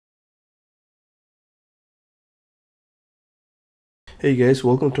Hey guys,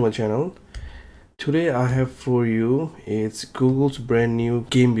 welcome to my channel. Today I have for you, it's Google's brand new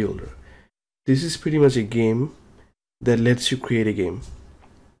game builder. This is pretty much a game that lets you create a game.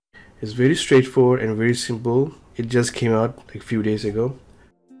 It's very straightforward and very simple. It just came out like a few days ago.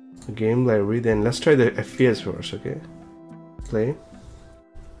 A game library. Then let's try the FPS first, okay? Play.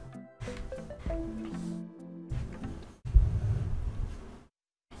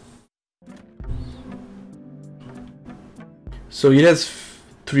 So it has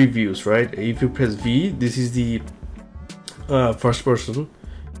three views, right? If you press V, this is the first person.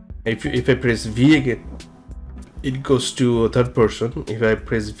 If I press V again, it goes to third person. If I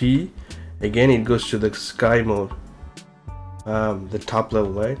press V again, it goes to the sky mode, the top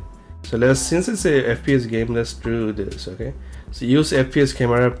level, right? So since it's a FPS game, let's do this, okay? So use FPS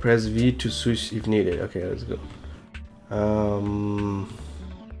camera, press V to switch if needed. Okay, let's go.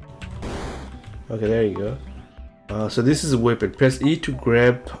 Okay, there you go. So this is a weapon. Press E to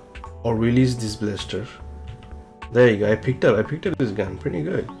grab or release this blaster. There you go. I picked up this gun. Pretty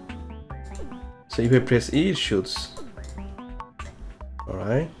good. So if I press E, it shoots.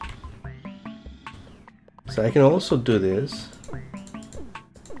 Alright. So I can also do this,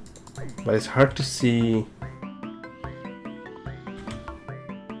 but it's hard to see.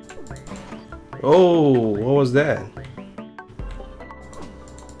 Oh, what was that?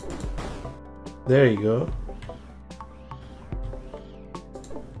 There you go.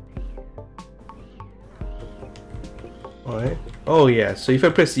 Alright. Oh yeah, so if I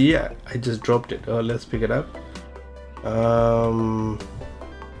press E, I just dropped it. Oh, let's pick it up.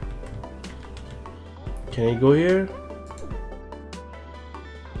 Can I go here?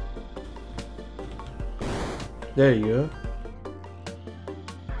 There you go.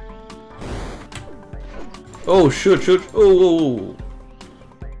 Oh, shoot. Oh.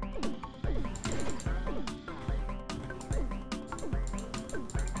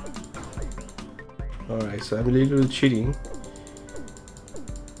 Alright, so I'm a little cheating.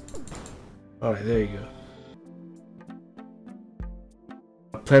 Alright, there you go.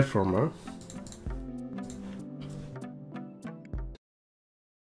 A platformer.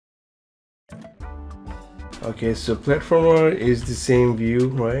 Okay, so platformer is the same view,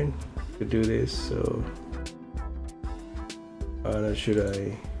 right? To do this, so should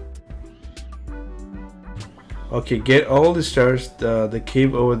I? Okay, get all the stars. The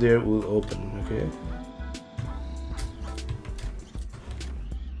cave over there will open. Okay.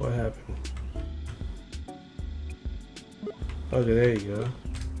 What happened? Okay, there you go.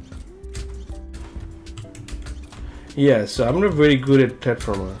 Yeah, so I'm not very good at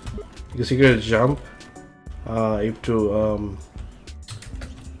platformer because you gotta jump, you have to,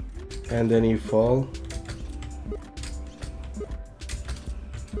 and then you fall.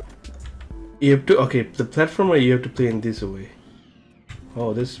 You have to, okay, the platformer you have to play in this way.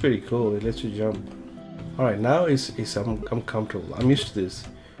 Oh, this is pretty cool. It lets you jump. All right, now I'm comfortable. I'm used to this.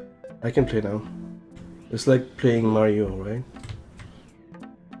 I can play now. It's like playing Mario, right?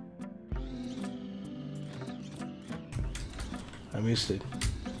 I missed it.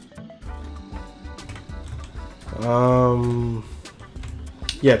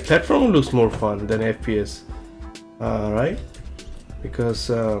 Yeah, platform looks more fun than FPS, right? Because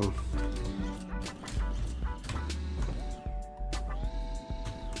all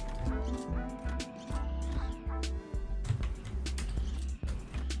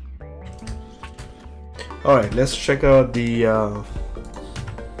right, let's check out the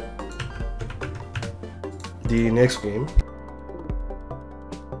next game,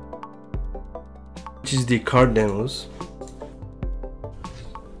 which is the card demos.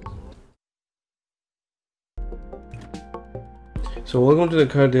 So welcome to the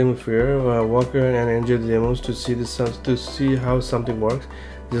card demo fair. Walk around and enjoy the demos to see how something works.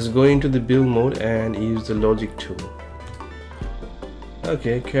 Just go into the build mode and use the logic tool.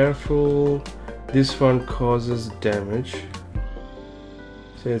 Okay, careful. This one causes damage.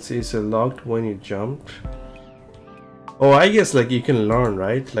 So it's locked when you jumped. Oh, I guess like you can learn,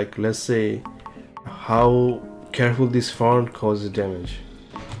 right? Like let's say how careful this font causes damage.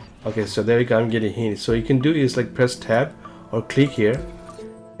 Okay, so there you go. I'm getting hint. So you can do is like press tab or click here,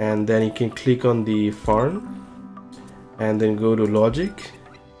 and then you can click on the font and then go to logic.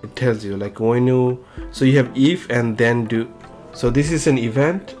 It tells you like when you, so you have if and then do. So this is an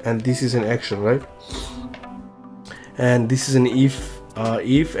event and this is an action, right? And this is an if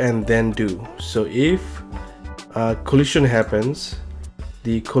and then do. So if collision happens,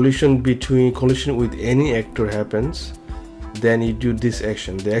 the collision with any actor happens, then you do this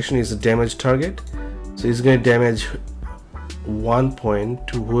action. The action is a damage target, so it's going to damage 1 point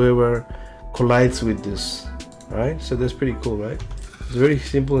to whoever collides with this, right? So that's pretty cool, right? It's very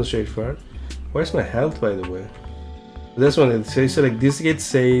simple and straightforward. Where's my health, by the way? This one, it says, so like this gate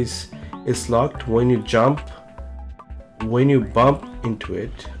says it's locked when you jump, when you bump into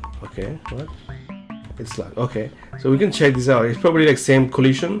it. Okay, what? It's locked. Okay, so we can check this out. It's probably like same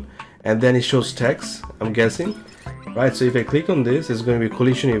collision, and then it shows text, I'm guessing. Right, so if I click on this, it's going to be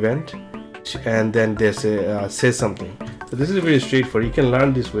collision event, and then there's a says something. So this is very straightforward. You can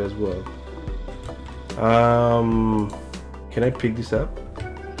learn this way as well. Can I pick this up?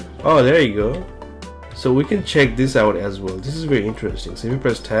 Oh, there you go. So we can check this out as well. This is very interesting. So if you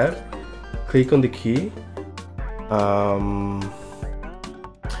press tab, click on the key.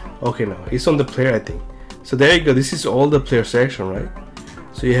 Okay, now it's on the player, I think. So there you go. This is all the player section, right?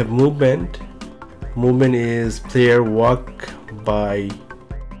 So you have movement. Movement is player walk by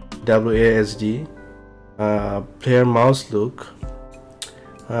WASD. Player mouse look.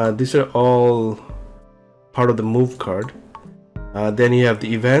 These are all part of the move card. Then you have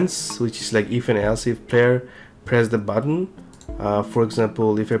the events, which is like if and else. If player press the button, for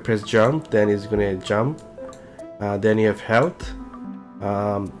example, if I press jump, then it's gonna jump. Then you have health.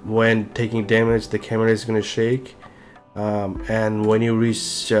 When taking damage, the camera is gonna shake. And when you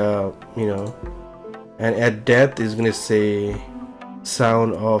reach, and at death is gonna say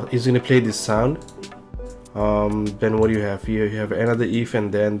sound of. It's gonna play this sound. Then what do you have here? You have another if and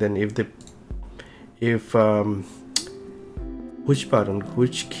then if which button,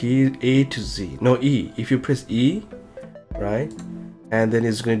 which key? A to Z, no, E. If you press E, right, and then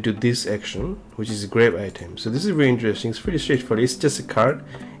it's going to do this action, which is grab item. So this is very interesting. It's pretty straightforward. It's just a card.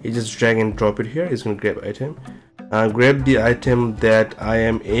 You just drag and drop it here. It's going to grab item. Grab the item that I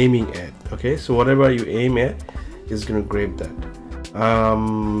am aiming at. Okay, so whatever you aim at is going to grab that.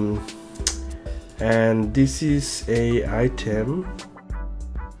 And this is a item,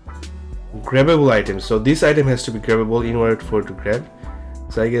 grabbable item. So this item has to be grabbable in order for it to grab.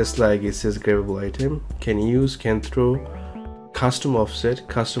 So I guess like it says grabbable item, can use, can throw, custom offset,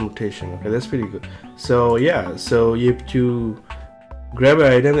 custom rotation. Okay, that's pretty good. So yeah, so you have to grab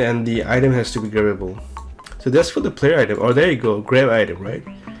an item and the item has to be grabbable. So that's for the player item. Oh, there you go, grab item, right?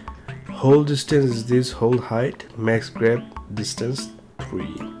 Hold distance is this, hold height, max grab distance 3.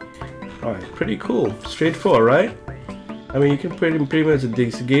 Alright, pretty cool, straightforward, right? I mean, you can pretty much,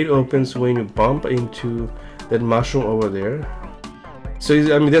 this gate opens when you bump into that mushroom over there. So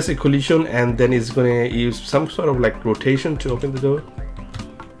I mean, there's a collision, and then it's gonna use some sort of like rotation to open the door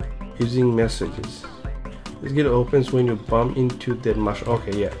using messages. This gate opens when you bump into that mushroom.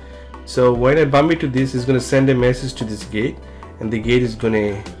 Okay, yeah. So when I bump into this, it's gonna send a message to this gate, and the gate is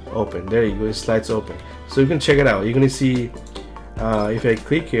gonna open. There you go, it slides open. So you can check it out. You're gonna see, if I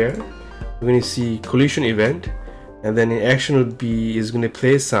click here, you're gonna see collision event. And then in action would be is going to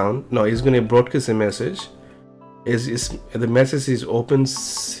play sound. No, it's going to broadcast a message. The message is open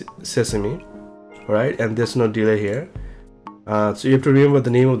sesame, right? And there's no delay here. So you have to remember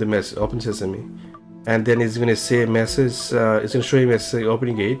the name of the message, open sesame. And then it's going to say a message. It's going to show you a message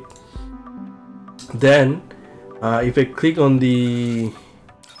opening gate. Then, if I click on the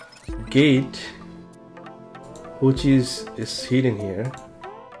gate, which is hidden here.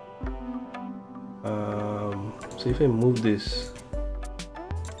 So if I move this,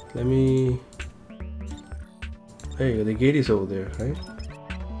 there you go, the gate is over there, right?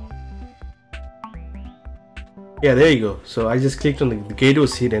 Yeah, there you go. So I just clicked on the gate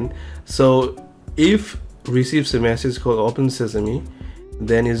was hidden. So if receives a message called open sesame,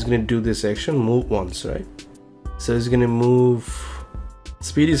 then it's going to do this action, move once, right? So it's going to move,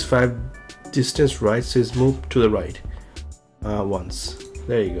 speed is 5, distance right, so it's moved to the right once.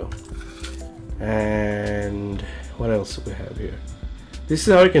 There you go. And what else do we have here? This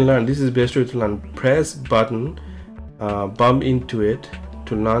is how you can learn. This is best way to learn. Press button, bump into it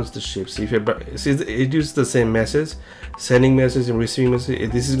to launch the ship. So if it uses the same message, sending message and receiving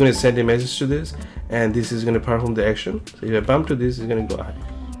message. This is going to send a message to this, and this is going to perform the action. So if I bump to this, it's going to go high.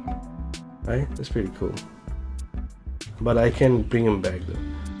 Right? That's pretty cool. But I can bring him back though.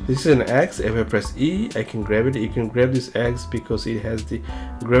 This is an X. If I press E, I can grab it. You can grab this X because it has the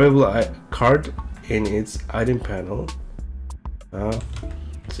grabbable card in its item panel. So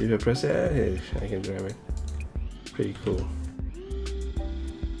if I press it, I can grab it. Pretty cool.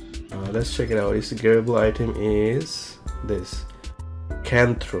 Let's check it out. Its grabbable item is this.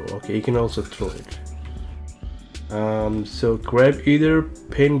 Can throw. Okay, you can also throw it. So grab either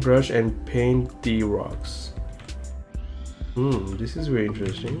paintbrush and paint the rocks. This is very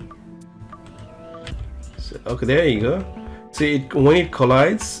interesting. So, okay, there you go. See, when it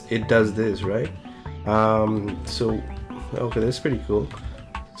collides, it does this, right? So okay, that's pretty cool.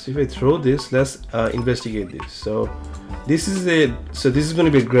 So if I throw this, let's investigate this. So this is going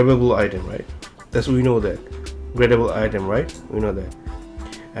to be a grabbable item, right? That's we know that grabbable item, right? We know that.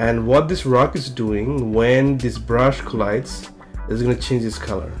 And what this rock is doing when this brush collides is going to change its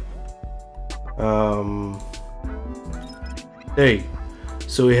color. There you go.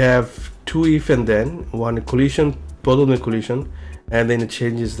 So we have two if and then, one collision, both of them collision, and then it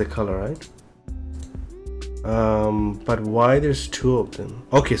changes the color, right? But why there's two of them?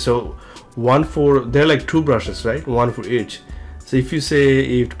 Okay, so they're like two brushes, right? One for each. So if you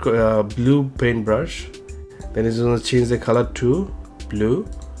say blue paintbrush, then it's going to change the color to blue,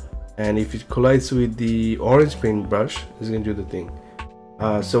 and if it collides with the orange paintbrush, it's going to do the thing.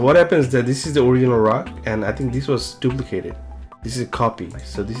 So what happens is that this is the original rock, and I think this was duplicated. This is a copy,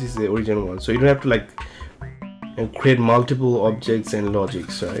 so this is the original one. So you don't have to like create multiple objects and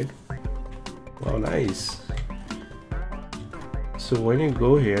logics, right? Wow, nice. So when you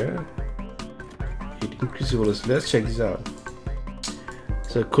go here, it increases velocity. Let's check this out.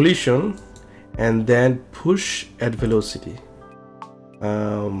 So collision, and then push at velocity.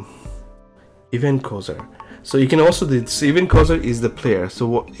 Event causer. So you can also, this event causer is the player.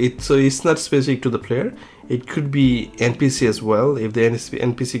 So it's not specific to the player. It could be NPC as well. If the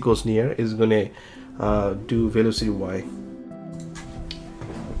NPC goes near, it's gonna do velocity Y.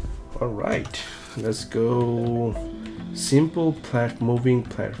 All right, let's go. Simple moving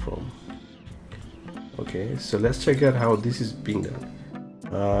platform. Okay, so let's check out how this is being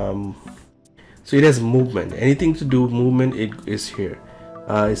done. So it has movement. Anything to do with movement, it is here.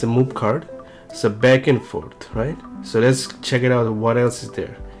 It's a move card. So back and forth, right? So let's check it out. What else is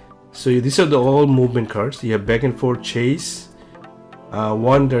there? So these are the all movement cards. You have back and forth, chase,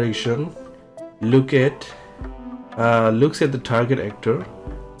 one direction, looks at the target actor,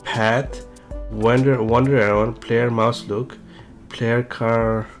 path, wander around, player mouse look, player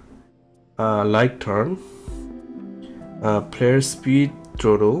car like turn, player speed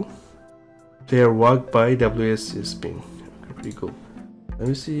throttle, player walk by, WS spin. Okay, pretty cool. Let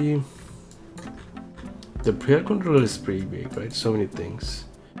me see. The player controller is pretty big, right? So many things.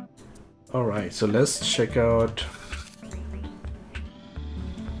 All right, so let's check out.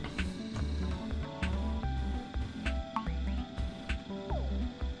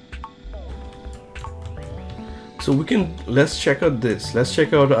 So let's check out this. Let's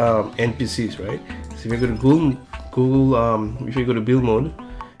check out NPCs, right? So if you go to Google, if you go to build mode,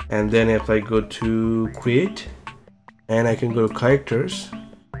 and then if I go to create, and I can go to characters.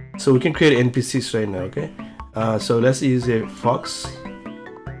 So we can create NPCs right now, okay? So let's use a fox.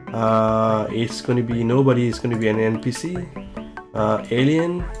 It's going to be nobody. It's going to be an NPC.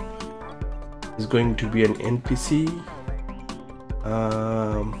 Alien is going to be an NPC.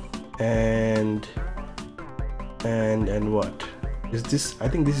 And what is this? I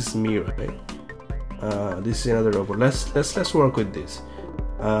think this is me, right? This is another robot. Let's work with this.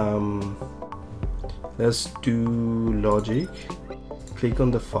 Let's do logic. Click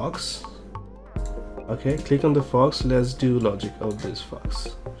on the fox. Okay, click on the fox. Let's do logic of this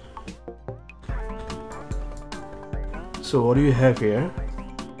fox. So what do you have here?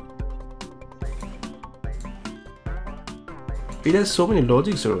 It has so many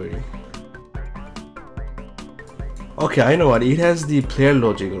logics already. Okay, I know what, it has the player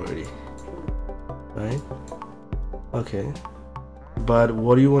logic already, right? Okay, but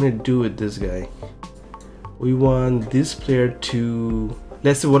what do you want to do with this guy? We want this player to,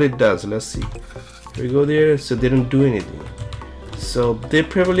 let's see what it does. Let's see. We go there, so they don't do anything. So they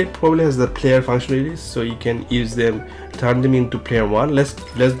probably has the player functionalities, so you can use them, turn them into player one. Let's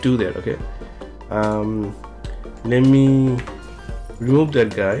do that. Okay. Let me remove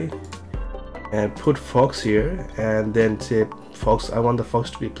that guy and put fox here, and then say fox. I want the fox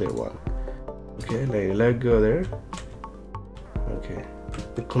to be player one. Okay, let go there. Okay,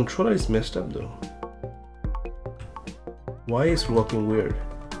 the controller is messed up though. Why is working weird?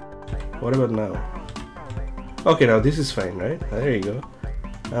 What about now? Okay, now this is fine, right? There you go.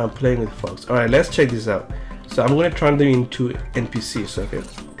 I'm playing with fox. All right, let's check this out. So I'm going to turn them into NPCs. Okay.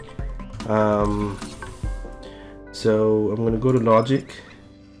 So I'm going to go to logic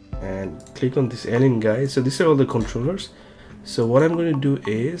and click on this alien guy. So these are all the controllers. So what I'm going to do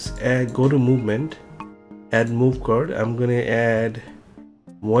is go to movement, add move card. I'm going to add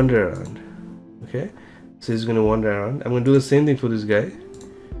wander around. Okay, so he's going to wander around. I'm going to do the same thing for this guy,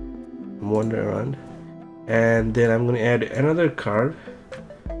 wander around, and then I'm going to add another card.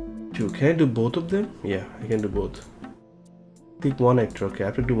 Can I do both of them? Yeah, I can do both. Pick one actor. Okay, I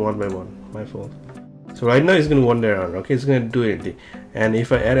have to do one by one. My fault. So right now it's going to wander around. Okay, it's going to do anything. And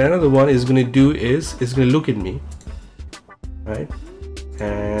if I add another one, it's going to look at me, right?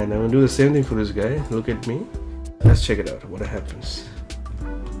 And I'm gonna do the same thing for this guy. Look at me. Let's check it out. What happens?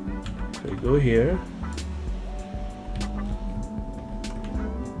 So we go here.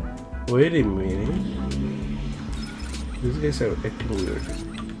 Wait a minute. These guys are acting weird.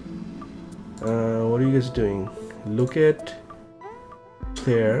 What are you guys doing? Look at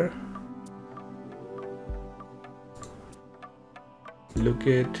player. Look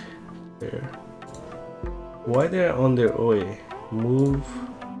at player. Why they're on their way? Move.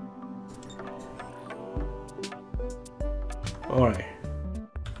 Alright.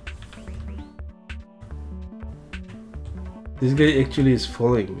 This guy actually is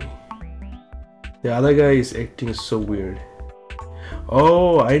following me. The other guy is acting so weird.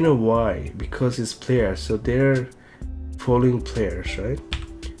 Oh, I know why. Because it's players, so they're following players, right?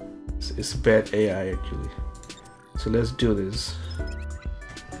 It's bad AI actually. So let's do this.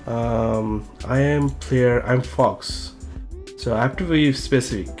 I am player. I'm Fox. So I have to be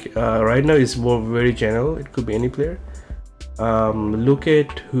specific. Right now it's more very general. It could be any player. Look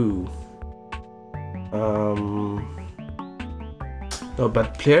at who. No,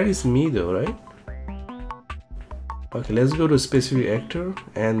 but player is me though, right? Okay, let's go to specific actor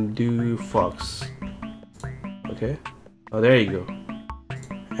and do Fox. Okay. Oh, there you go.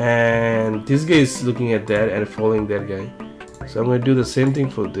 And this guy is looking at that and following that guy. So I'm going to do the same thing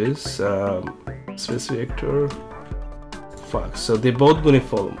for this. Specific actor, Fox. So they're both going to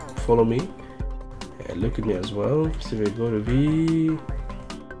follow me. And look at me as well. So we go to V.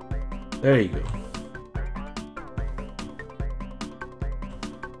 There you go.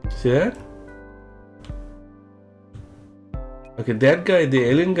 See that? Okay, that guy, the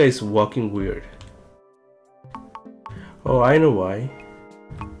alien guy, is walking weird. Oh, I know why.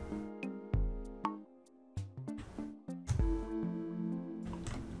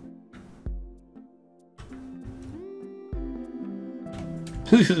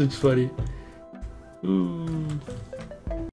 This looks funny. Ooh.